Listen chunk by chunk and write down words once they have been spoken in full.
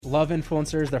Love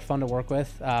influencers. They're fun to work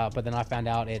with. But then I found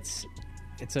out it's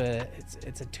a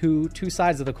two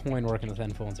sides of the coin working with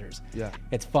influencers. Yeah.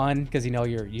 It's fun because,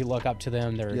 you look up to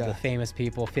them. They're Yeah. the famous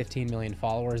people, 15 million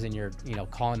followers, and you're,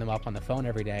 calling them up on the phone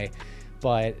every day.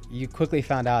 But you quickly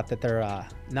found out that they're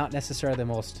not necessarily the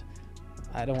most,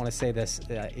 I don't want to say this,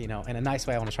 in a nice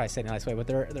way. I want to try to say it in a nice way, but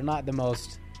they're not the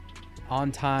most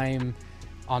on time,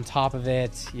 on top of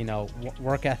it,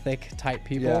 work ethic type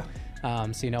people. Yeah.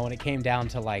 So, when it came down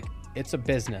to it's a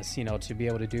business, to be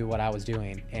able to do what I was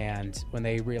doing. And when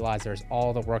they realized there's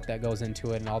all the work that goes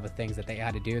into it and all the things that they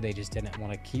had to do, they just didn't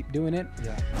want to keep doing it.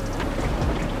 Yeah.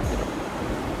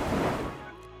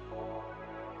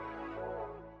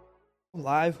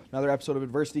 Live, another episode of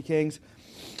Adversity Kings.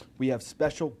 We have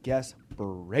special guest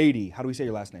Brady. How do we say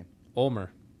your last name?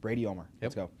 Ulmer. Brady Ulmer. Yep.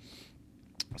 Let's go.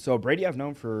 So Brady I've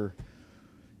known for,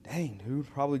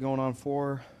 probably going on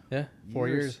 4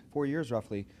 years. 4 years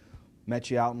roughly.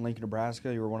 Met you out in Lincoln,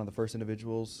 Nebraska. You were one of the first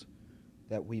individuals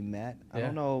that we met. I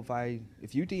don't know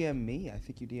if you DM me. I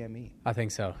think you DM me. I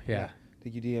think so. Yeah. I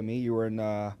think you DM me. You were in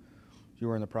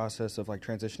the process of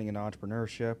transitioning into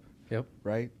entrepreneurship. Yep.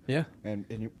 Right? Yeah. And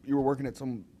you were working at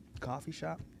some coffee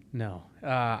shop? No.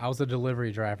 I was a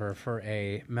delivery driver for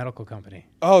a medical company.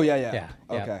 Oh, yeah.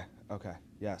 Yeah. Okay.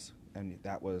 Yes. And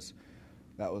that was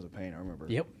a pain, I remember.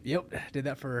 Yep. Did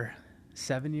that for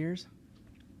 7 years.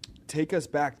 Take us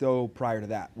back, though, prior to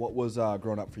that. What was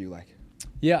growing up for you like?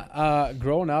 Yeah.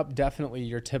 Growing up, definitely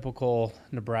your typical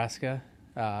Nebraska.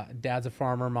 Dad's a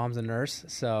farmer, mom's a nurse.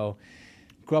 So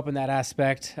grew up in that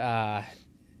aspect.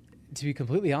 To be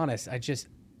completely honest, I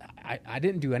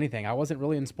didn't do anything. I wasn't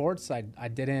really in sports. I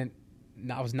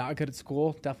was not good at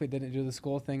school. Definitely didn't do the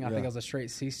school thing. I think I was a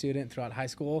straight C student throughout high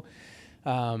school.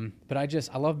 But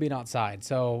I love being outside.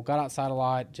 So got outside a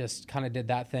lot, just kind of did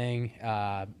that thing.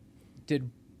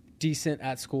 Did decent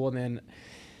at school, and then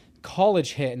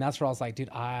college hit, and that's where I was like,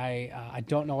 dude, I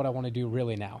don't know what I want to do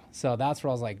really now. So that's where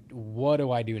I was like, what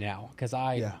do I do now? Because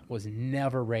I was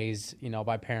never raised,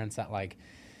 by parents that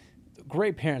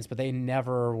great parents, but they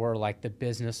never were the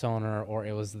business owner, or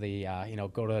it was the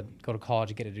go to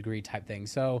college and get a degree type thing.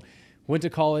 So went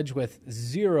to college with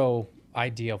zero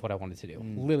idea of what I wanted to do,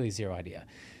 literally zero idea.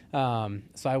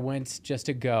 So I went just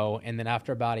to go, and then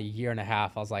after about a year and a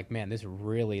half, I was like, man, this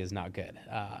really is not good.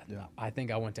 I think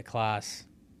I went to class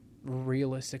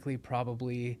realistically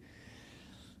probably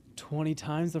 20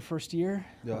 times the first year.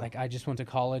 I just went to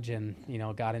college and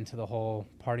got into the whole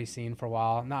party scene for a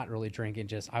while, not really drinking,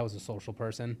 just I was a social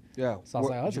person. So I was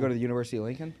did you go to the University of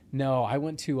Lincoln? No, I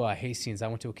went to Hastings. I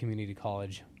went to a community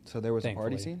college. So there was a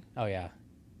party scene? Oh yeah,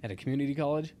 at a community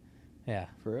college. Yeah.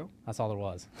 For real? That's all there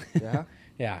was. Yeah?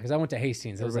 Yeah, because I went to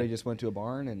Hastings. Everybody just went to a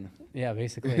barn and... Yeah,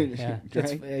 basically. Yeah.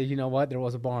 You know what? There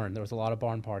was a barn. There was a lot of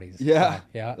barn parties. Yeah.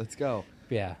 Yeah. Let's go.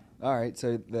 Yeah. All right.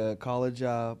 So the college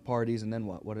parties, and then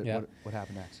what? What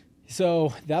happened next?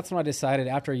 So that's when I decided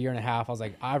after a year and a half, I was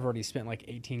like, I've already spent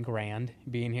 $18,000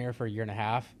 being here for a year and a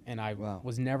half, and I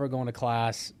was never going to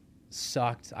class,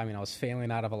 sucked. I mean, I was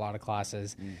failing out of a lot of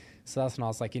classes. So that's when I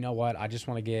was like, you know what? I just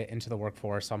want to get into the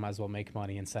workforce, so I might as well make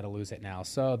money instead of lose it now.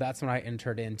 So that's when I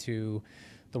entered into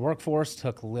the workforce,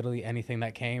 took literally anything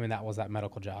that came, and that was that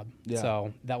medical job. Yeah.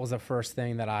 So that was the first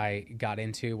thing that I got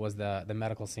into was the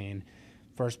medical scene.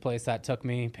 First place that took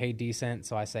me, paid decent,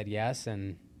 so I said yes,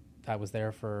 and I was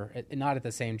there for, not at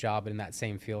the same job, but in that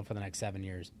same field for the next 7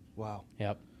 years. Wow.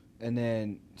 Yep. And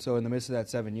then, so in the midst of that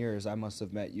 7 years, I must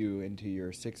have met you into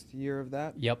your 6th year of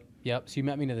that? Yep. So you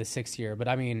met me into the 6th year, but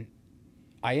I mean,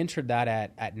 I entered that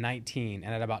at 19,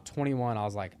 and at about 21, I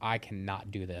was like, I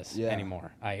cannot do this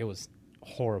anymore. It was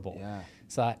horrible. Yeah.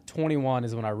 So at 21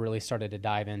 is when I really started to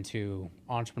dive into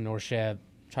entrepreneurship,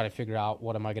 try to figure out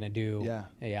what am I going to do.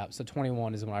 Yeah. So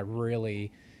 21 is when I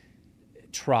really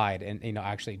tried and,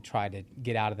 actually tried to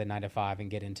get out of the 9-to-5 and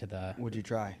get into the... What'd you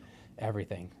try?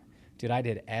 Everything. Dude, I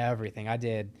did everything. I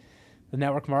did the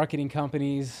network marketing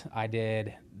companies. I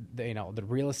did the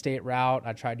real estate route.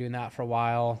 I tried doing that for a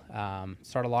while.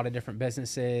 Started a lot of different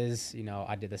businesses.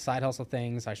 I did the side hustle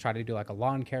things. I tried to do a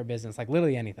lawn care business,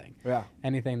 literally anything. Yeah.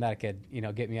 Anything that could,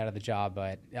 get me out of the job.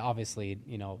 But obviously,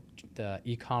 the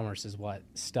e-commerce is what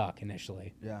stuck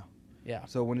initially. Yeah. Yeah.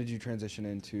 So when did you transition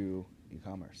into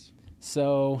e-commerce?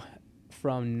 So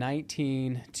from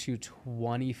 19 to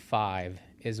 25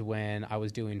 is when I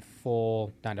was doing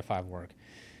full 9-to-5 work.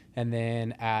 And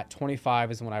then at 25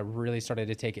 is when I really started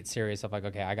to take it serious of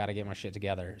okay, I got to get my shit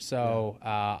together. So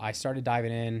I started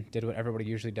diving in, did what everybody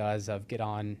usually does of get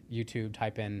on YouTube,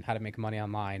 type in how to make money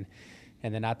online.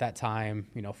 And then at that time,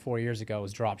 4 years ago,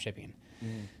 was drop shipping.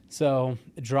 So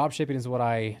drop shipping is what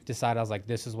I decided. I was like,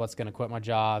 this is what's going to quit my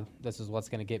job. This is what's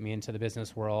going to get me into the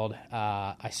business world.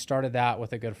 I started that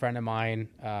with a good friend of mine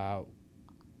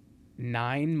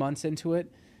 9 months into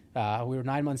it. We were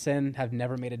 9 months in, have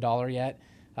never made $1 yet.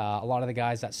 A lot of the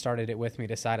guys that started it with me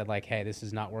decided like, hey, this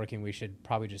is not working. We should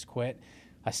probably just quit.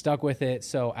 I stuck with it.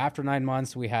 So after 9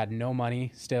 months, we had no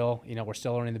money still. We're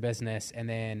still learning the business. And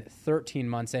then 13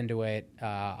 months into it,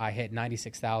 I hit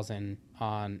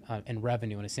 $96,000 in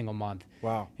revenue in a single month.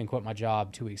 Wow. And quit my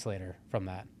job 2 weeks later from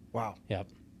that. Wow. Yep.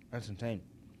 That's insane.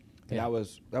 And that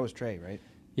was Trey, right?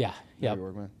 Yeah. Yep. You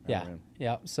work with? Yeah.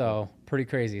 Yep. So pretty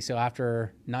crazy. So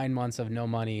after 9 months of no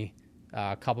money,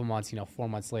 a couple months, 4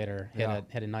 months later, hit a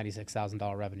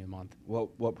 $96,000 revenue month.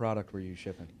 What product were you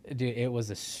shipping? Dude, it was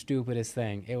the stupidest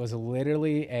thing. It was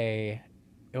literally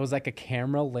it was like a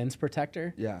camera lens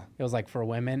protector. Yeah. It was like for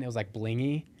women. It was like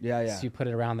blingy. Yeah. So you put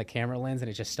it around the camera lens and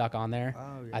it just stuck on there.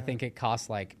 Oh, yeah. I think it cost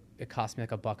me like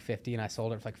 $1.50 and I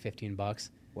sold it for like $15.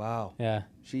 Wow. Yeah.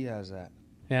 She has that.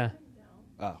 Yeah.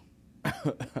 Oh.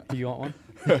 You want one?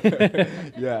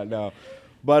 Yeah, no.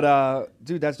 But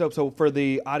dude, that's dope. So for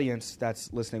the audience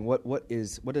that's listening, what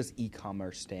does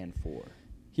e-commerce stand for?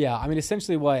 Yeah, I mean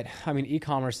essentially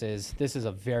e-commerce is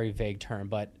a very vague term,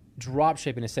 but drop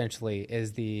shipping essentially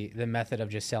is the method of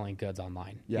just selling goods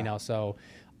online. Yeah. So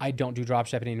I don't do drop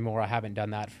shipping anymore. I haven't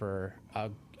done that for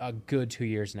a good 2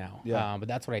 years now. Yeah. But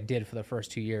that's what I did for the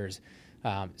first 2 years.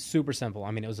 Super simple.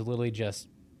 I mean, it was literally just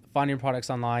finding products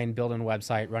online, building a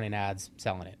website, running ads,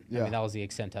 selling it. Yeah. I mean, that was the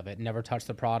extent of it. Never touched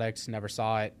the products, never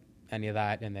saw it, any of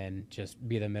that, and then just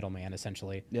be the middleman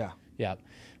essentially. Yeah. Yeah.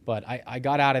 But I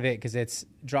got out of it because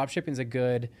drop shipping is a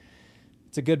good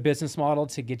business model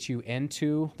to get you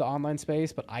into the online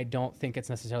space, but I don't think it's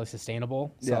necessarily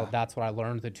sustainable. So that's what I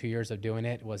learned the 2 years of doing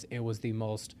it was the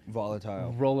most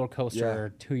volatile roller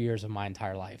coaster 2 years of my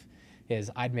entire life.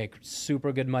 Is I'd make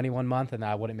super good money 1 month and then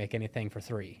I wouldn't make anything for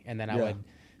 3. And then I would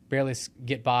barely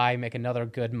get by, make another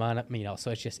good month,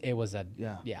 so it was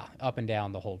up and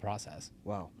down the whole process.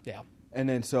 Wow. Yeah. And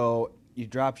then so you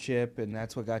drop ship and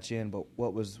that's what got you in, but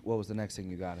what was the next thing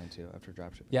you got into after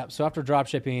drop shipping? Yeah. So after drop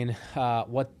shipping,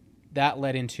 what that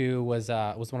led into was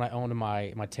when I owned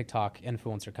my TikTok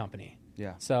influencer company.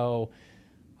 Yeah. So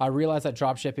I realized that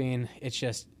drop shipping, it's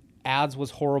just ads was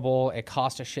horrible. It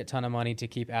cost a shit ton of money to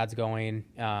keep ads going.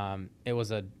 It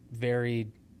was a very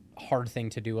hard thing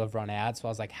to do of run ads. So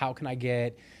I was like, how can I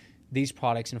get these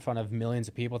products in front of millions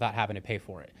of people without having to pay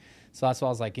for it? So that's why I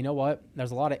was like, you know what?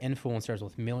 There's a lot of influencers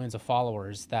with millions of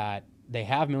followers that they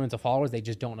have millions of followers. They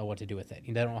just don't know what to do with it.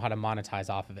 They don't know how to monetize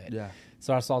off of it. Yeah.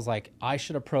 So I was like, I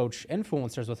should approach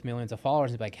influencers with millions of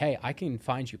followers and be like, hey, I can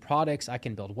find you products. I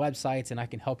can build websites and I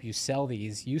can help you sell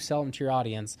these. You sell them to your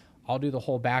audience. I'll do the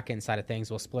whole back end side of things.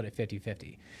 We'll split it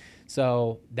 50-50.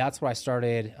 So that's where I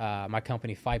started my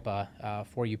company, FIPA,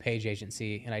 For You Page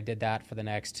Agency, and I did that for the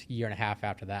next year and a half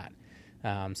after that.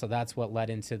 So that's what led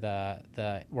into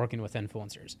the working with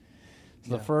influencers.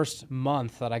 So the first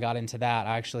month that I got into that,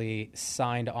 I actually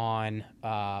signed on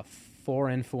 4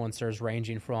 influencers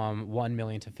ranging from 1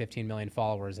 million to 15 million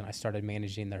followers, and I started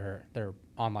managing their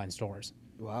online stores.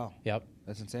 Wow. Yep.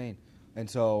 That's insane. And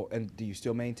do you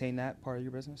still maintain that part of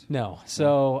your business? No.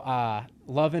 So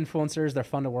love influencers. They're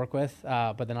fun to work with.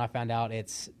 But then I found out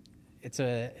it's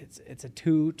a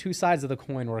two sides of the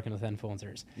coin working with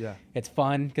influencers. Yeah. It's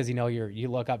fun because you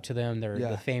look up to them. They're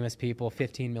the famous people,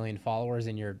 15 million followers,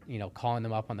 and you're calling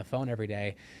them up on the phone every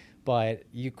day. But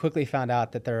you quickly found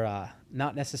out that they're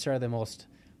not necessarily the most.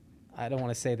 I don't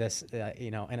want to say this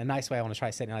in a nice way. I want to try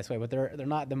to say it in a nice way, but they're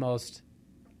not the most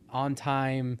on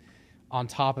time, on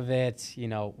top of it,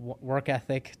 work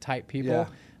ethic type people.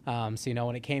 Yeah. So,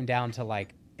 when it came down to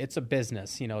it's a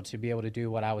business, to be able to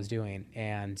do what I was doing.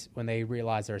 And when they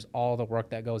realized there's all the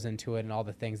work that goes into it and all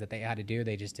the things that they had to do,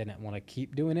 they just didn't want to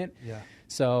keep doing it. Yeah.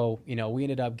 So, we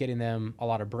ended up getting them a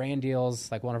lot of brand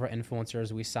deals. Like one of our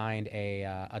influencers, we signed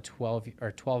a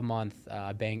 12 month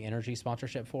Bang Energy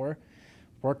sponsorship for.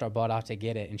 Worked our butt off to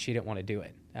get it, and she didn't want to do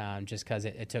it just because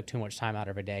it took too much time out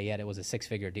of her day, yet it was a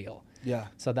 6-figure deal. Yeah.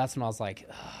 So that's when I was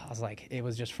like, it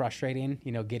was just frustrating,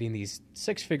 getting these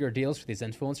 6-figure deals for these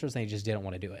influencers, and they just didn't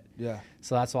want to do it. Yeah.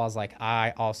 So that's why I was like,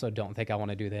 I also don't think I want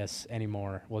to do this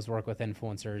anymore, was work with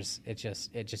influencers. It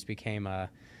just became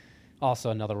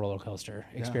also another roller coaster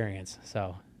experience.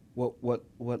 So what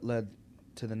led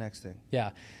to the next thing? Yeah.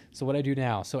 So what I do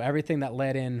now, so everything that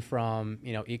led in from,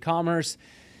 e-commerce,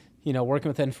 working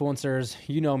with influencers,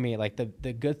 me, like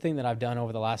the good thing that I've done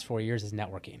over the last 4 years is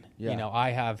networking. Yeah.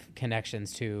 I have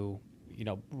connections to,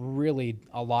 really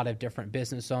a lot of different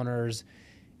business owners,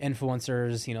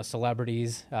 influencers,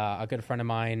 celebrities. A good friend of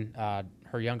mine,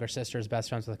 her younger sister is best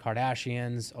friends with the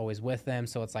Kardashians, always with them.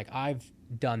 So it's like I've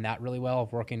done that really well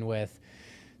of working with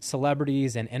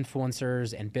celebrities and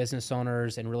influencers and business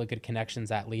owners and really good connections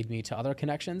that lead me to other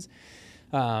connections.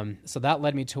 So that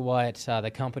led me to what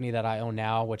the company that I own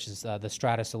now, which is the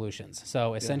Strata Solutions.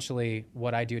 So essentially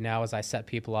what I do now is I set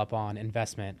people up on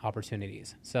investment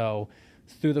opportunities. So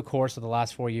through the course of the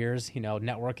last 4 years,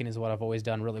 networking is what I've always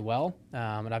done really well.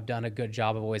 And I've done a good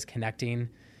job of always connecting,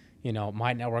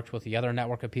 my network with the other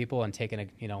network of people and taking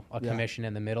a commission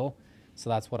in the middle. So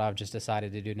that's what I've just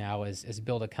decided to do now is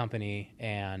build a company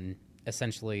and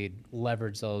essentially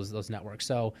leverage those networks.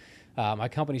 So my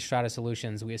company, Strata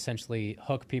Solutions, we essentially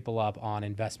hook people up on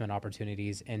investment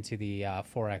opportunities into the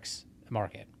Forex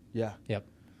market. Yeah. Yep.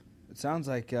 It sounds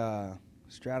like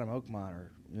Stratum Oakmont,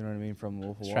 or you know what I mean, from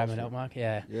Wolf of Wall Stratum Street. Oakmont,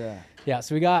 yeah. Yeah. Yeah,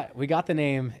 so we got the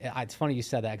name. It's funny you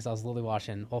said that because I was literally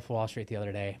watching Wolf of Wall Street the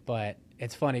other day. But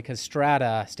it's funny because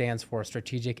Strata stands for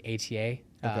Strategic ATA.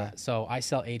 Okay. So I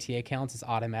sell ATA accounts as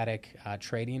automatic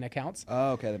trading accounts.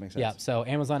 Oh, okay, that makes sense. Yeah, so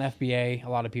Amazon FBA, a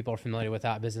lot of people are familiar with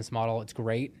that business model. It's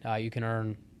great. You can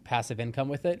earn passive income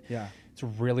with it. Yeah. It's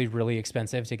really, really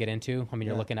expensive to get into. I mean,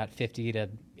 you're looking at 50 to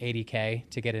 80K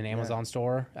to get an Amazon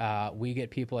store. We get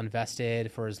people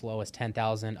invested for as low as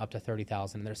 10,000 up to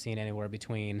 30,000. And they're seeing anywhere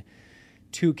between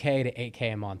 2K to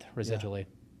 8K a month residually. Yeah.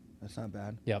 That's not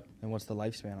bad. Yep. And what's the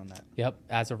lifespan on that? Yep.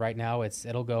 As of right now,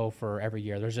 it'll go for every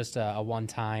year. There's just a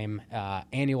one-time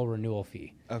annual renewal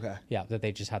fee. Okay. Yeah, that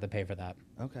they just have to pay for that.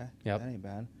 Okay. Yep. That ain't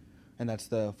bad. And that's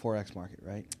the Forex market,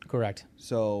 right? Correct.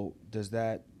 So does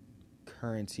that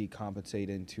currency compensate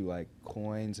into like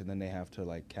coins, and then they have to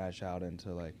like cash out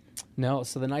into like No.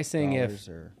 So the nice thing,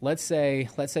 let's say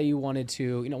you wanted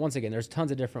to, once again, there's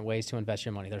tons of different ways to invest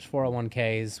your money. There's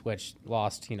 401ks, which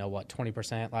lost,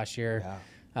 20% last year.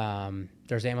 Yeah.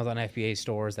 There's Amazon FBA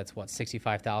stores. That's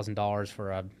 $65,000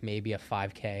 for maybe a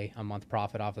 5K a month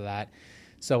profit off of that.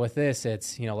 So with this,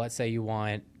 it's, let's say you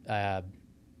want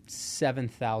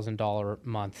 $7,000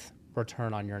 month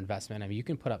return on your investment. I mean, you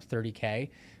can put up 30K.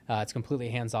 It's completely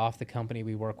hands off. The company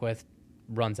we work with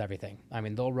runs everything. I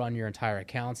mean, they'll run your entire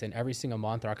accounts, and every single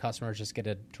month our customers just get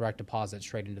a direct deposit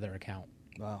straight into their account.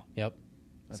 Wow. Yep.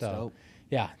 That's dope.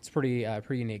 Yeah, it's pretty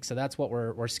unique. So that's what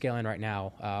we're scaling right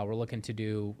now. We're looking to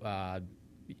do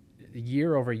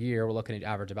year over year. We're looking to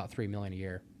average about $3 million a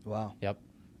year. Wow. Yep.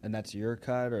 And that's your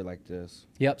cut or like this?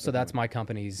 Yep. So that's my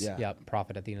company's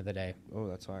profit at the end of the day. Oh,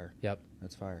 that's fire. Yep.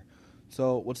 That's fire.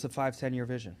 So what's the 5-10 year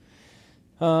vision?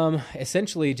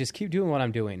 Essentially, just keep doing what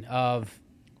I'm doing.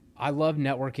 I love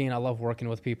networking. I love working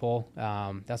with people.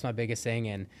 That's my biggest thing.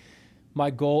 And my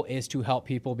goal is to help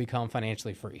people become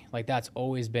financially free. Like that's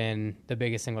always been the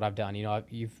biggest thing what I've done.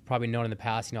 You've probably known in the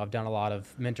past, I've done a lot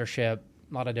of mentorship,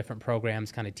 a lot of different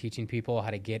programs, kind of teaching people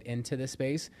how to get into this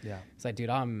space. Yeah. It's like, dude,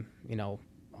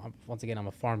 once again, I'm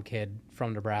a farm kid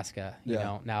from Nebraska,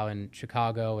 now in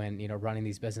Chicago and, running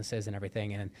these businesses and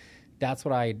everything. And that's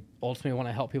what I ultimately want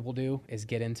to help people do is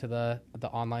get into the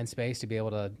online space to be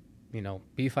able to,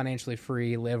 be financially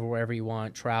free, live wherever you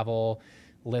want, travel,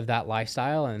 live that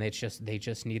lifestyle. And they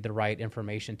just need the right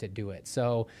information to do it.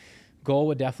 So goal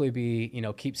would definitely be,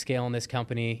 keep scaling this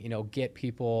company, get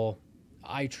people.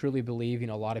 I truly believe,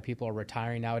 a lot of people are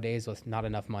retiring nowadays with not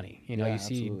enough money. You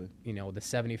see, absolutely. The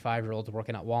 75-year-olds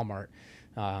working at Walmart.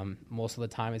 Most of the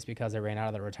time it's because they ran out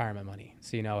of their retirement money.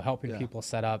 So, helping people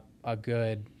set up a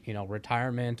good,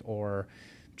 retirement or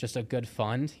just a good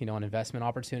fund, an investment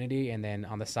opportunity. And then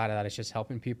on the side of that, it's just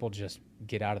helping people just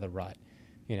get out of the rut,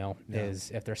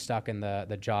 is if they're stuck in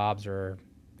the jobs or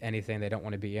anything they don't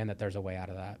want to be in, that there's a way out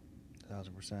of that.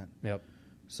 1,000%. Yep.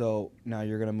 So now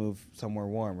you're going to move somewhere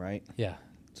warm, right? Yeah.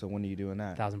 So when are you doing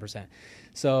that? 1,000%.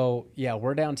 So, yeah,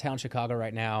 we're downtown Chicago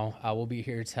right now. We'll be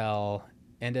here till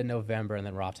end of November, and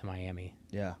then we're off to Miami.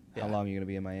 Yeah. How long are you going to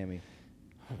be in Miami?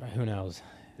 Who knows?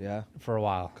 Yeah? For a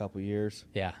while. A couple years?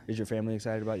 Yeah. Is your family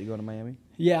excited about you going to Miami?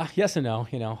 Yeah. Yes and no.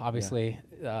 Obviously,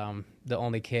 the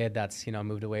only kid that's,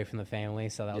 moved away from the family,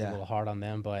 so that was a little hard on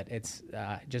them. But it's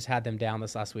just had them down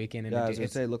this last weekend. And I was going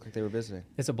to say, it looked like they were visiting.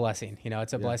 It's a blessing.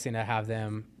 It's a blessing to have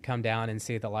them come down and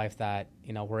see the life that,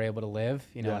 we're able to live.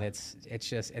 And it's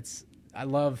I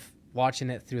love watching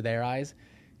it through their eyes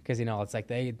because, it's like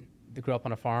they grew up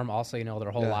on a farm also,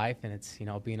 their whole life. And it's,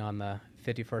 being on the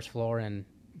 51st floor and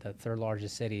the third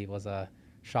largest city was a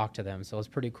shock to them. So it was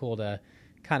pretty cool to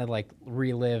kind of like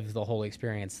relive the whole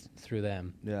experience through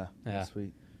them. Yeah. That's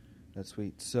sweet. That's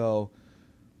sweet. So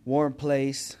warm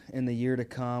place in the year to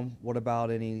come. What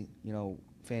about any,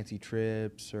 fancy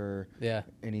trips or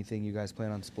anything you guys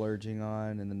plan on splurging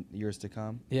on in the years to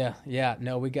come? Yeah.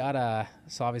 No, we got,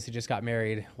 so obviously just got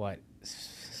married,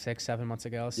 6-7 months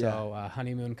ago. So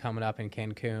honeymoon coming up in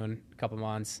Cancun, a couple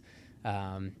months.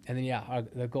 And then,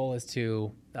 the goal is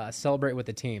to celebrate with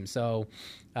the team. So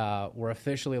we're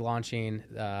officially launching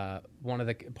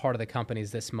part of the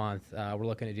companies this month. We're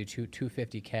looking to do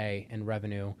 $250K in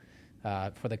revenue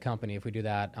for the company. If we do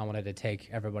that, I wanted to take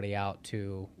everybody out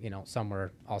to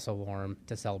somewhere also warm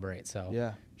to celebrate.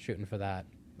 So shooting for that.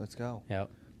 Let's go.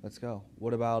 Yep. Let's go.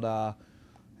 What about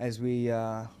as we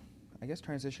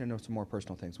transition into some more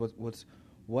personal things?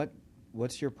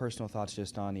 What's your personal thoughts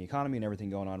just on the economy and everything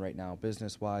going on right now,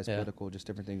 business-wise, political, just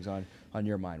different things on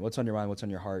your mind? What's on your mind? What's on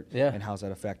your heart? Yeah. And how's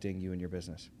that affecting you and your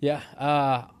business? Yeah.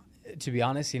 To be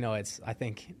honest, I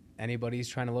think anybody's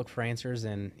trying to look for answers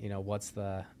and, what's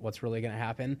really going to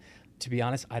happen. To be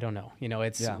honest, I don't know.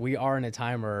 We are in a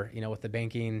time where, with the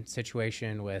banking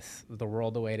situation, with the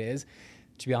world the way it is,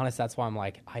 to be honest, that's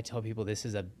why I tell people this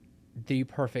is the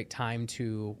perfect time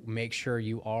to make sure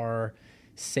you are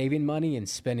saving money and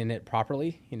spending it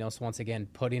properly, so once again,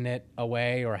 putting it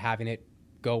away or having it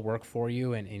go work for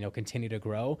you and, continue to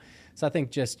grow. So I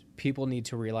think just people need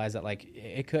to realize that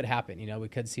it could happen, we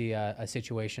could see a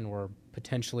situation where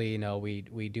potentially,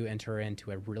 we do enter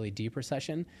into a really deep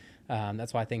recession.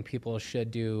 That's why I think people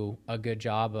should do a good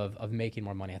job of making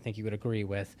more money. I think you would agree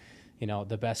with,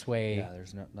 the best way. Yeah,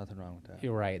 there's nothing wrong with that.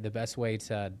 You're right. The best way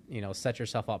to, set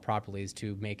yourself up properly is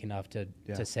to make enough to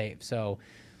save. So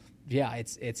yeah,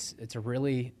 it's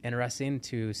really interesting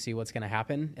to see what's going to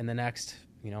happen in the next,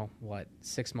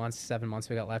 6 months, 7 months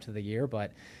we got left of the year.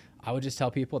 But I would just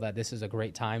tell people that this is a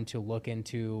great time to look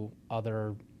into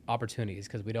other opportunities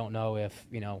because we don't know if,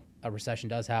 a recession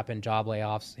does happen. Job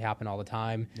layoffs happen all the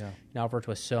time. Yeah. Now I've worked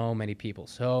with so many people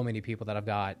that have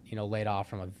got, laid off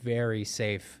from a very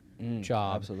safe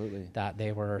job. Absolutely. That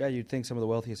they were. Yeah, you'd think some of the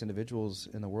wealthiest individuals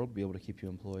in the world would be able to keep you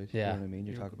employed. Yeah. You know what I mean?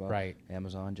 You talk about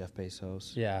Amazon, Jeff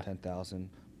Bezos, 10,000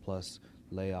 plus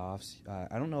layoffs.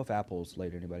 I don't know if Apple's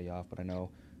laid anybody off, but I know,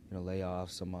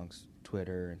 layoffs amongst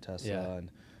Twitter and Tesla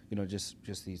and,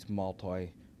 just these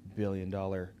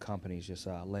multi-billion-dollar companies just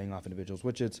laying off individuals,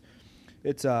 which it's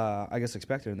I guess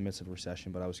expected in the midst of a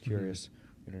recession. But I was curious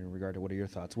in regard to what are your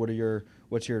thoughts? What's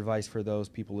your advice for those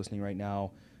people listening right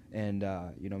now? And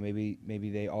maybe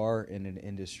they are in an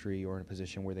industry or in a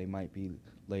position where they might be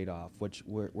laid off.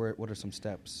 What are some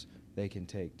steps they can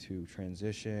take to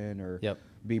transition or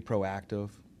be proactive?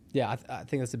 Yeah, I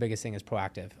think that's the biggest thing is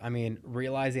proactive. I mean,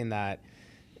 realizing that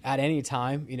at any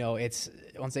time, it's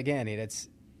once again, it's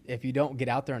if you don't get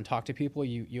out there and talk to people,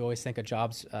 you always think a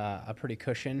job's a pretty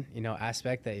cushion,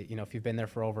 aspect that if you've been there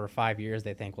for over 5 years,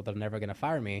 they think, well, they're never going to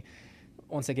fire me.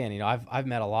 Once again, I've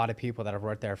met a lot of people that have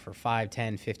worked there for 5,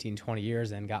 10, 15, 20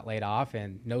 years and got laid off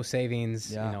and no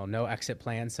savings, no exit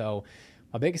plan. So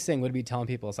my biggest thing would be telling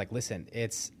people is listen,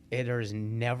 there's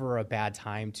never a bad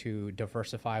time to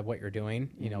diversify what you're doing.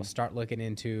 Start looking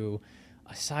into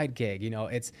a side gig.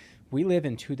 We live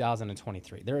in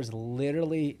 2023. There has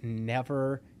literally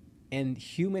never in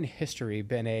human history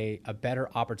been a better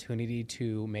opportunity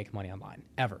to make money online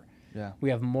ever. Yeah.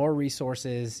 We have more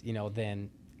resources, than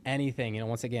anything.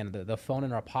 Once again, the phone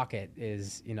in our pocket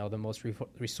is, the most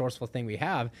resourceful thing we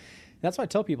have. And that's what I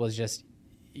tell people is just,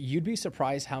 you'd be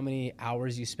surprised how many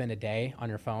hours you spend a day on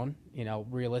your phone.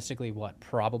 Realistically,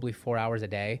 probably 4 hours a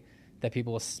day that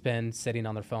people will spend sitting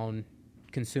on their phone,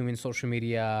 consuming social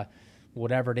media,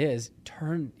 whatever it is.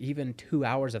 Turn even 2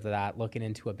 hours of that looking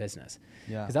into a business.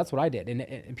 Yeah. Because that's what I did.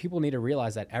 And people need to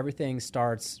realize that everything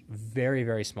starts very,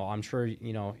 very small. I'm sure,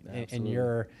 in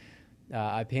your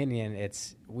opinion,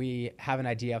 we have an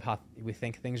idea of how we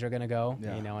think things are going to go,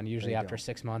 and usually after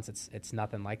 6 months, it's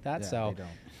nothing like that. So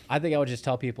I think I would just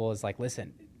tell people is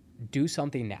listen, do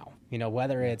something now,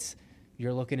 whether it's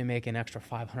you're looking to make an extra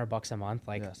 $500 a month,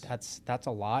 that's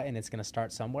a lot and it's going to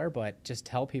start somewhere, but just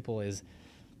tell people is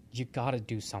you got to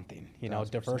do something,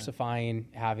 100%. Diversifying,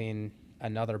 having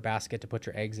another basket to put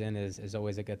your eggs in is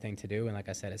always a good thing to do. And like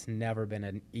I said, it's never been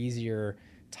an easier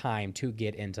time to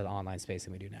get into the online space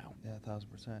than we do now. Yeah,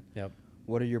 1,000%. Yep.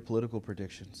 What are your political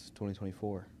predictions,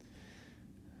 2024?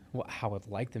 Well, how I would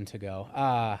like them to go.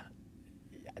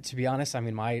 To be honest, I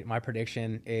mean, my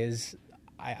prediction is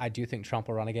I do think Trump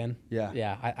will run again. Yeah.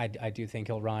 Yeah, I do think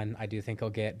he'll run. I do think he'll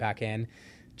get back in.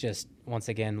 Just once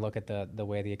again, look at the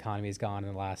way the economy has gone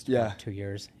in the last 2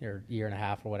 years or year and a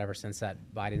half or whatever since that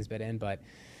Biden's been in. But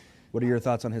what are your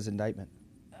thoughts on his indictment?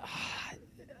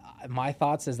 My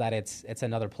thoughts is that it's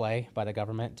another play by the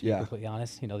government, to be completely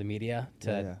honest, the media,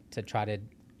 to try to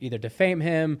either defame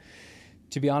him.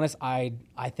 To be honest, I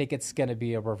think it's going to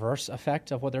be a reverse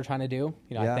effect of what they're trying to do.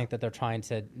 I think that they're trying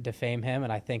to defame him,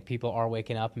 and I think people are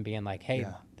waking up and being like, hey,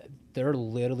 they're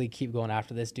literally keep going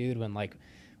after this dude when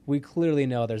we clearly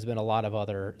know there's been a lot of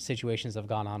other situations that have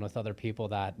gone on with other people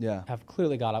that have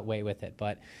clearly got away with it.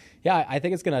 But yeah, I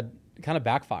think it's going to kind of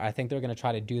backfire. I think they're going to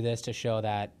try to do this to show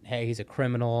that, hey, he's a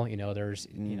criminal. There's,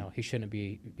 he shouldn't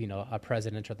be, a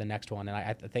president or the next one. And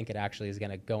I think it actually is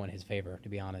going to go in his favor, to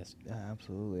be honest. Yeah,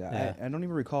 absolutely. Yeah. I don't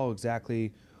even recall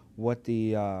exactly what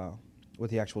the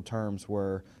actual terms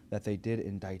were that they did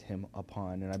indict him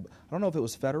upon. And I don't know if it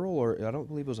was federal or I don't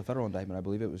believe it was a federal indictment. I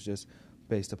believe it was just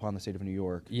based upon the state of New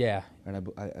York. Yeah.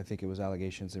 And I think it was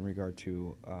allegations in regard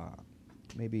to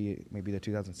maybe the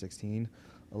 2016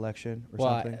 election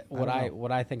or something.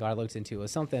 What I think I looked into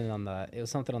was something on the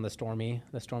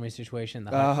Stormy situation,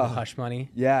 the hush money.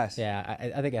 Yes. Yeah,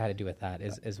 I think it had to do with that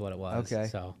is what it was. Okay.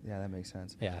 So yeah, that makes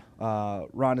sense. Yeah.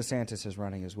 Ron DeSantis is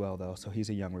running as well, though, so he's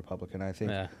a young Republican. I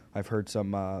think I've heard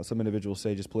some individuals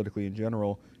say, just politically in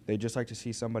general, they just like to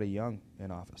see somebody young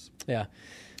in office. Yeah,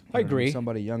 I agree.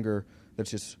 Somebody younger that's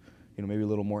just maybe a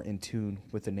little more in tune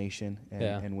with the nation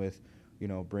and with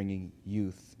bringing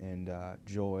youth and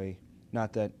joy.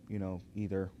 Not that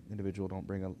either individual don't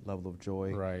bring a level of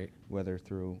joy, right? Whether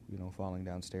through falling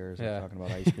downstairs or talking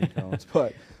about ice cream cones,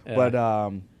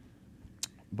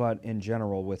 but in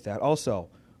general with that. Also,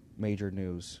 major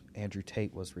news: Andrew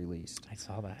Tate was released. I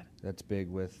saw that. That's big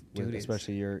with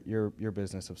especially your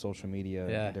business of social media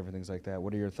and different things like that.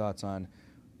 What are your thoughts on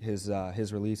his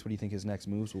release? What do you think his next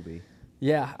moves will be?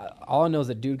 Yeah, all I know is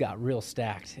that dude got real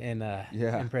stacked in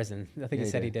prison. I think he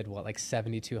said he did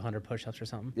 7,200 push-ups or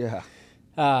something. Yeah.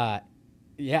 I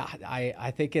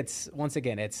think it's, once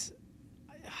again,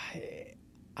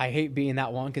 I hate being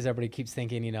that one because everybody keeps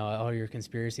thinking, you're a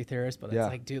conspiracy theorist, but it's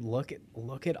like, dude, look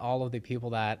at all of the people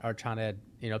that are trying to,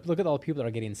 look at all the people that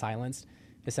are getting silenced.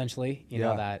 Essentially,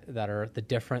 that are the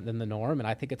different than the norm, and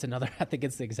I think it's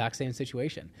the exact same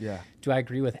situation. Yeah. Do I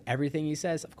agree with everything he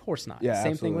says? Of course not. Yeah,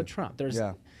 same absolutely. thing with Trump. There's,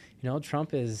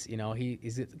 Trump is,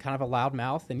 he's kind of a loud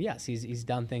mouth, and yes, he's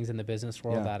done things in the business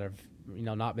world that have,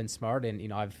 not been smart,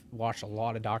 and I've watched a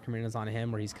lot of documentaries on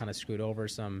him where he's kind of screwed over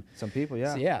some people.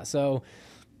 Yeah. So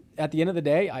at the end of the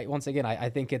day, I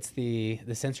think it's the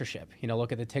censorship.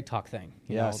 Look at the TikTok thing.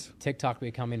 TikTok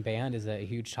becoming banned is a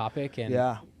huge topic,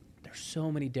 and there's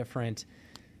so many different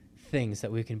things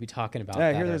that we can be talking about. Yeah,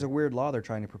 I hear there's a weird law they're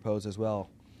trying to propose as well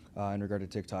in regard to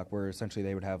TikTok, where essentially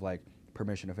they would have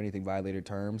permission if anything violated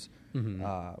terms. Mm-hmm.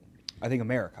 I think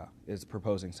America is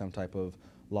proposing some type of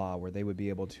law where they would be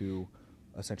able to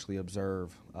essentially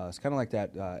observe. It's kind of like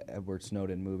that Edward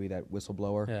Snowden movie, that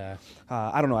Whistleblower. Yeah.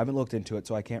 I don't know. I haven't looked into it,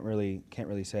 so I can't really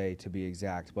say to be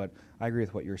exact. But I agree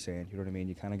with what you're saying. You know what I mean?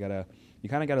 You kind of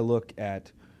gotta look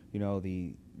at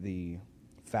the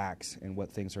facts and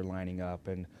what things are lining up,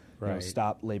 and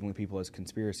stop labeling people as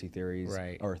conspiracy theories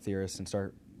or theorists, and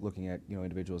start looking at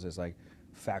individuals as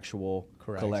factual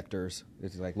collectors.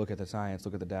 It's look at the science,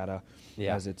 look at the data,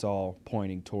 as it's all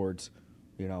pointing towards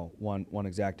one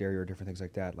exact area or different things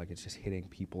like that. It's just hitting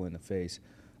people in the face.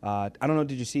 I don't know.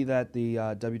 Did you see that the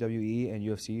WWE and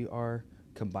UFC are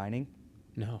combining?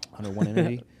 No. Under one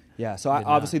entity. Yeah, so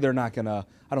obviously they're not going to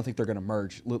 – I don't think they're going to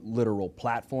merge literal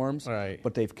platforms,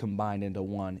 but they've combined into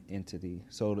one entity.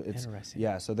 So it's – interesting.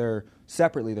 Yeah, so they're –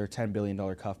 separately they're $10 billion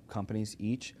companies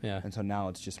each, and so now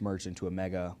it's just merged into a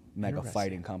mega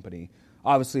fighting company.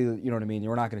 Obviously, you know what I mean?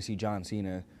 You're not going to see John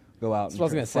Cena go out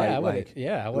and fight. I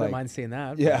wouldn't mind seeing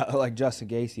that. Yeah, like Justin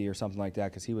Gaethje or something like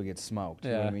that, because he would get smoked.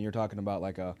 You know what I mean? You're talking about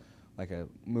like a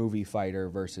movie fighter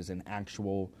versus an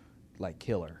actual –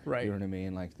 killer, right? You know what I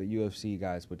mean? The UFC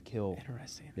guys would kill.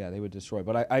 Interesting. Yeah, they would destroy.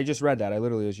 But I just read that. I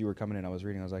literally, as you were coming in, I was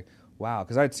reading. I was like, wow,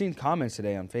 because I'd seen comments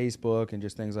today on Facebook and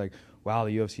just things like, wow,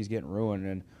 the UFC's getting ruined,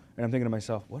 and I'm thinking to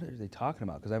myself, what are they talking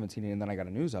about? Because I haven't seen it. And then I got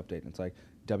a news update, and it's like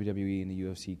WWE and the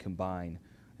UFC combine,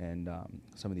 and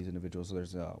some of these individuals. So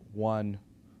there's one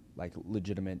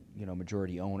legitimate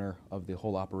majority owner of the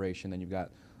whole operation. Then you've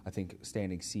got, I think,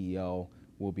 standing CEO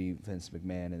will be Vince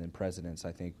McMahon, and then presidents,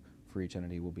 I think, for each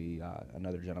entity will be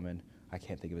another gentleman. I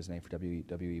can't think of his name for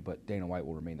WWE, but Dana White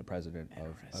will remain the president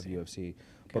of UFC. Okay.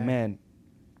 But man,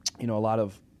 a lot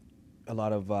of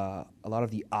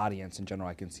the audience in general,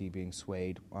 I can see being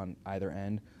swayed on either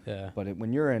end. Yeah. But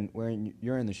when you're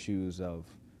in the shoes of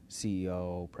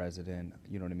CEO, president,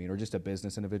 you know what I mean, or just a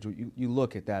business individual, you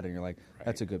look at that and you're like,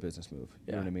 that's a good business move.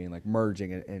 You know what I mean?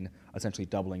 Merging it and essentially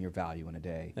doubling your value in a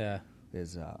day. Yeah.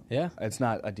 It's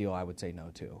not a deal I would say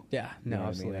no to. Yeah, no,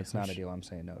 absolutely. It's not a deal I'm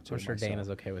saying no to. I'm sure Dana's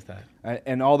okay with that.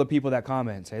 And all the people that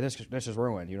comment and say this is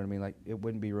ruined. You know what I mean? It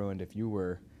wouldn't be ruined if you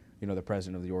were, the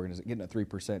president of the organization, getting a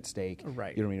 3% stake.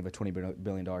 Right. You know what I mean? Of a $20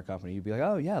 billion company, you'd be like,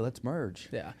 oh yeah, let's merge.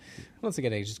 Yeah. Once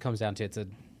again, it just comes down to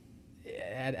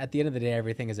at the end of the day,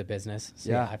 everything is a business.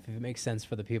 So Yeah. if it makes sense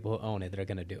for the people who own it, they're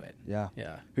going to do it. Yeah.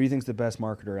 Yeah. Who do you think's the best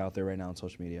marketer out there right now on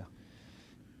social media?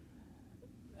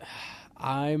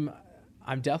 I'm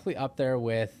definitely up there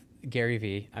with Gary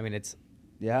Vee. I mean, it's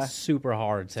super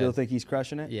hard to still think he's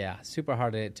crushing it. Yeah, super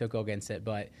hard to go against it.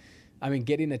 But I mean,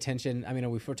 getting attention. I mean,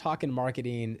 if we're talking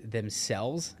marketing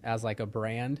themselves as like a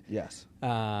brand, yes.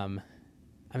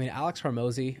 I mean, Alex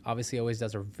Hormozy obviously always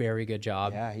does a very good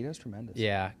job. Yeah, he does tremendous.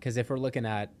 Yeah, because if we're looking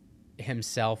at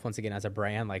himself once again as a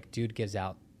brand, like dude gives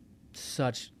out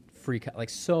such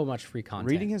so much free content.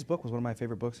 Reading his book was one of my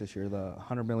favorite books this year. The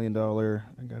 $100 million,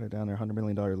 I got it down there, $100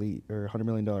 million lead or $100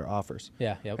 million offers.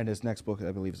 Yeah, yep. And his next book,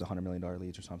 I believe, is the $100 million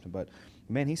leads or something. But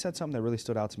man, he said something that really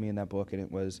stood out to me in that book, and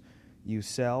it was, you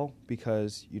sell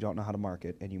because you don't know how to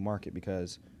market, and you market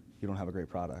because you don't have a great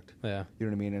product. Yeah. You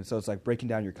know what I mean? And so it's like breaking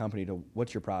down your company to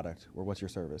what's your product or what's your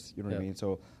service. You know what I mean?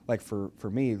 So like for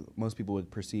me, most people would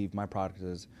perceive my product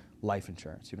as life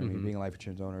insurance. You know what I mean? Being a life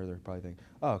insurance owner, they're probably thinking,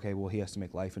 oh, okay, well, he has to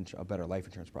make a better life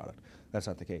insurance product. That's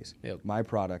not the case. Yep. My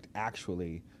product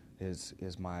actually is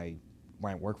my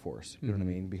workforce. You know what I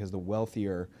mean? Because the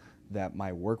wealthier that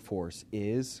my workforce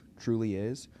truly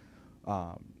is,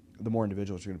 the more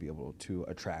individuals you're going to be able to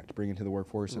attract, bring into the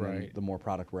workforce, and then the more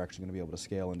product we're actually going to be able to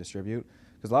scale and distribute.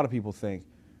 Because a lot of people think,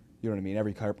 you know what I mean,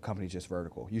 every company is just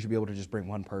vertical. You should be able to just bring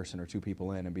one person or two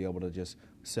people in and be able to just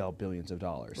sell billions of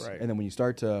dollars. Right. And then when you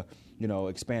start to,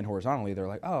 expand horizontally, they're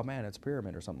like, oh man, it's a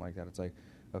pyramid or something like that. It's like,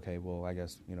 okay, well, I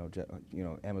guess,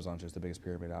 Amazon's just the biggest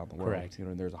pyramid out in the world. Correct.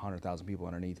 There's 100,000 people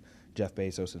underneath Jeff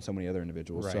Bezos and so many other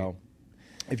individuals. Right. So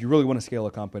if you really want to scale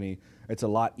a company, it's a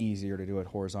lot easier to do it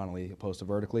horizontally opposed to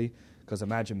vertically. Because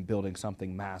imagine building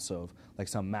something massive, like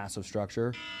some massive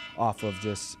structure, off of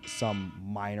just some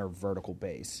minor vertical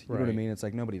base. You know what I mean? It's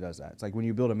like nobody does that. It's like when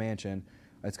you build a mansion,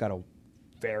 it's got a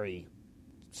very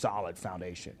solid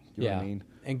foundation. You know what I mean?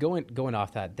 And going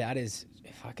off that is,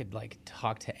 if I could like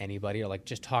talk to anybody or like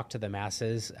just talk to the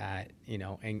masses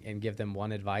and give them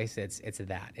one advice, it's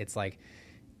that. It's like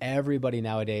everybody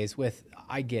nowadays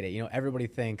I get it. Everybody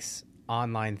thinks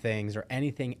online things or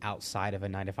anything outside of a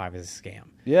 9-to-5 is a scam.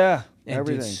 Yeah, and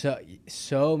everything. Dude,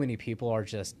 so many people are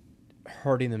just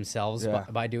hurting themselves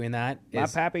by doing that. My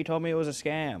pappy told me it was a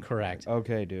scam. Correct.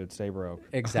 Okay, dude, stay broke.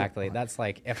 Exactly. That's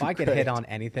like, if I could hit on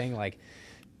anything, like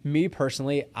me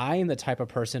personally, I am the type of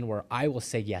person where I will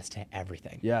say yes to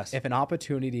everything. Yes. If an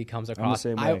opportunity comes across,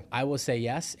 I'm the same way. I will say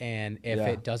yes, and if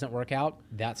it doesn't work out,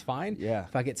 that's fine. Yeah.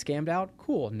 If I get scammed out,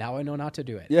 cool. Now I know not to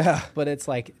do it. Yeah. But it's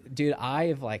like, dude,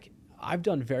 I've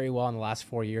done very well in the last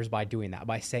 4 years by doing that,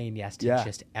 by saying yes to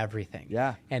just everything.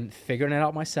 Yeah. And figuring it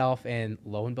out myself. And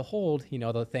lo and behold,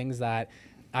 the things that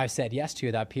I said yes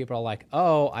to that people are like,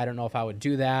 oh, I don't know if I would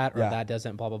do that, or that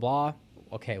doesn't blah, blah, blah.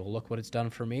 Okay, well, look what it's done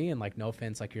for me. And like, no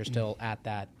offense, like you're still at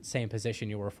that same position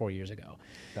you were 4 years ago.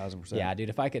 1,000%. Yeah, dude,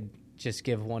 if I could just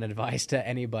give one advice to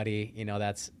anybody,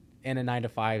 that's in a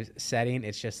 9-to-5 setting,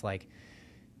 it's just like,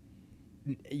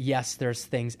 yes, there's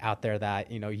things out there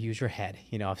that, use your head.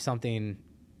 If something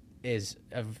is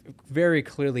very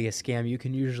clearly a scam, you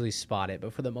can usually spot it.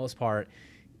 But for the most part,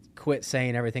 quit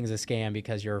saying everything's a scam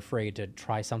because you're afraid to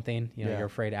try something. You're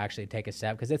afraid to actually take a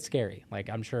step because it's scary. Like,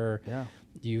 I'm sure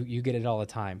you get it all the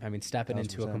time. I mean, stepping 1,000%.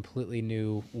 Into a completely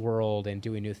new world and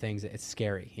doing new things, it's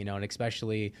scary, and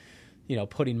especially,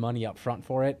 putting money up front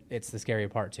for it, it's the scary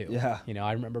part too. Yeah.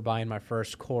 I remember buying my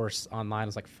first course online. It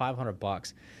was like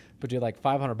 $500. But dude, like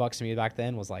 $500 to me back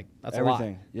then was like, that's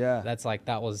everything. A lot. Yeah. That's like,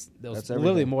 that was that's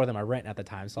literally more than my rent at the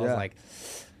time. So I was like,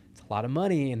 it's a lot of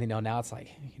money. And now it's like,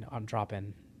 I'm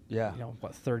dropping,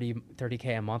 what,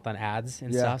 30K a month on ads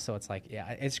and stuff. So it's like,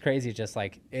 it's crazy. Just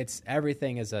like,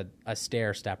 everything is a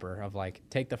stair stepper of like,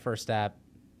 take the first step,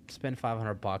 spend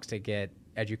 $500 to get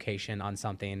education on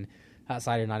something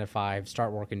outside your 9-to-5,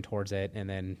 start working towards it. And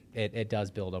then it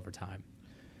does build over time.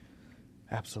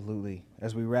 Absolutely.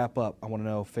 As we wrap up, I want to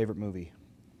know favorite movie.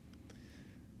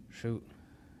 Shoot,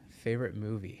 favorite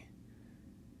movie.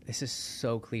 This is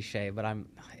so cliche, but I'm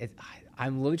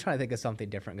literally trying to think of something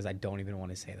different because I don't even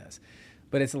want to say this.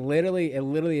 But it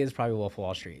literally is probably Wolf of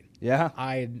Wall Street. Yeah.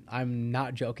 I'm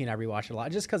not joking. I rewatch it a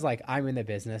lot just because like I'm in the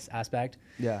business aspect.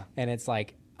 Yeah. And it's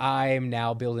like I'm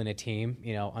now building a team,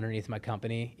 underneath my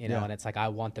company, and it's like I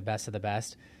want the best of the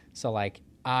best. So like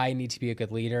I need to be a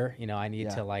good leader. I need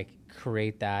to like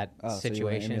create that situation. So you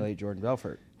want to emulate Jordan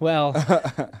Belfort. Well,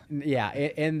 yeah.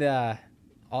 And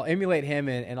I'll emulate him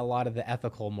in a lot of the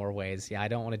ethical more ways. Yeah, I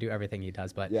don't want to do everything he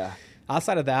does, but yeah.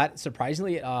 Outside of that,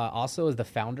 surprisingly, also is The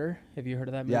Founder. Have you heard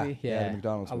of that movie? Yeah, the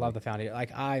McDonald's I movie. love The Founder.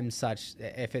 Like,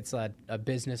 if it's a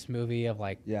business movie of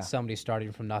like somebody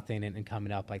starting from nothing and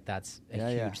coming up, like that's a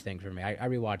huge thing for me. I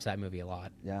rewatch that movie a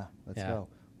lot. Yeah, let's go.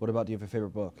 What about, do you have a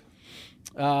favorite book?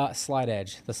 Slight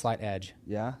Edge, The Slight Edge.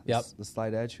 Yeah? Yep. The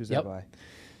Slight Edge? Who's that by?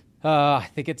 I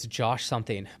think it's Josh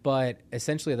something, but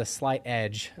essentially The Slight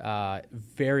Edge,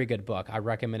 very good book. I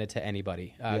recommend it to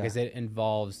anybody because it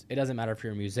doesn't matter if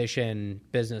you're a musician,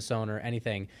 business owner,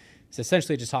 anything. It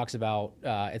essentially just talks about,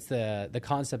 it's the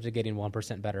concept of getting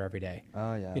 1% better every day.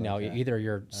 Oh, yeah. Either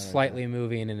you're slightly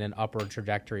moving in an upward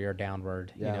trajectory or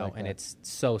downward, and it's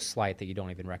so slight that you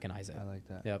don't even recognize it. I like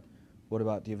that. Yep. What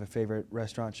about, do you have a favorite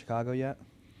restaurant in Chicago yet?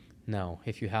 No,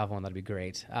 if you have one, that'd be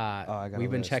great.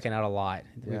 We've been checking out a lot.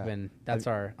 That's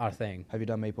our thing. Have you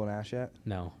done Maple and Ash yet?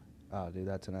 No. Oh, do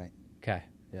that tonight. Okay.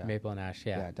 Yeah. Maple and Ash.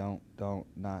 Yeah. Yeah. Don't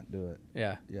not do it.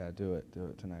 Yeah. Yeah. Do it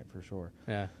tonight for sure.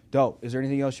 Yeah. Dope. Is there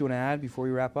anything else you want to add before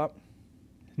we wrap up?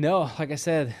 No. Like I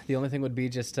said, the only thing would be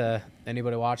just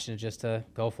anybody watching is just to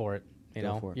go for it.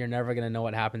 You're never gonna know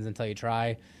what happens until you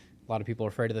try. A lot of people are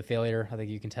afraid of the failure. I think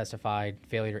you can testify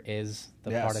failure is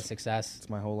the part of success. It's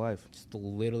my whole life. Just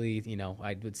literally,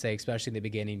 I would say, especially in the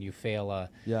beginning, you fail a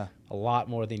lot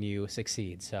more than you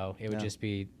succeed. So it would just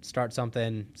be start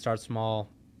something, start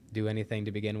small, do anything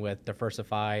to begin with,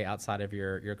 diversify outside of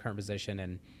your current position,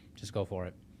 and just go for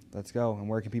it. Let's go. And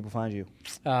where can people find you?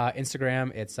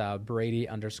 Instagram, it's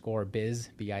Brady_biz,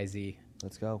 B-I-Z.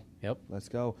 Let's go. Yep. Let's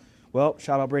go. Well,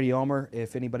 shout out Brady Ulmer.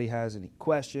 If anybody has any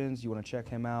questions, you want to check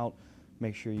him out,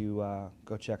 make sure you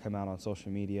go check him out on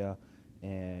social media.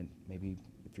 And maybe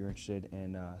if you're interested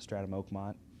in Stratum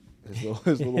Oakmont,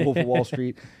 his little Wolf of Wall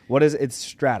Street. What is it? It's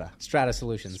Strata. Strata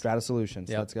Solutions. Strata Solutions.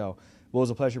 Yep. Let's go. Well, it was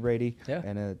a pleasure, Brady. Yeah.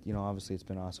 And, obviously it's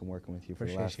been awesome working with you for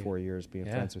the last 4 years, being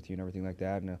friends with you and everything like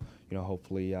that. And,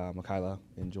 hopefully Michaela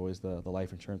enjoys the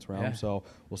life insurance realm. Yeah. So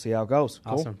we'll see how it goes.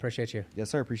 Cool? Awesome. Appreciate you. Yes,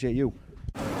 sir. Appreciate you.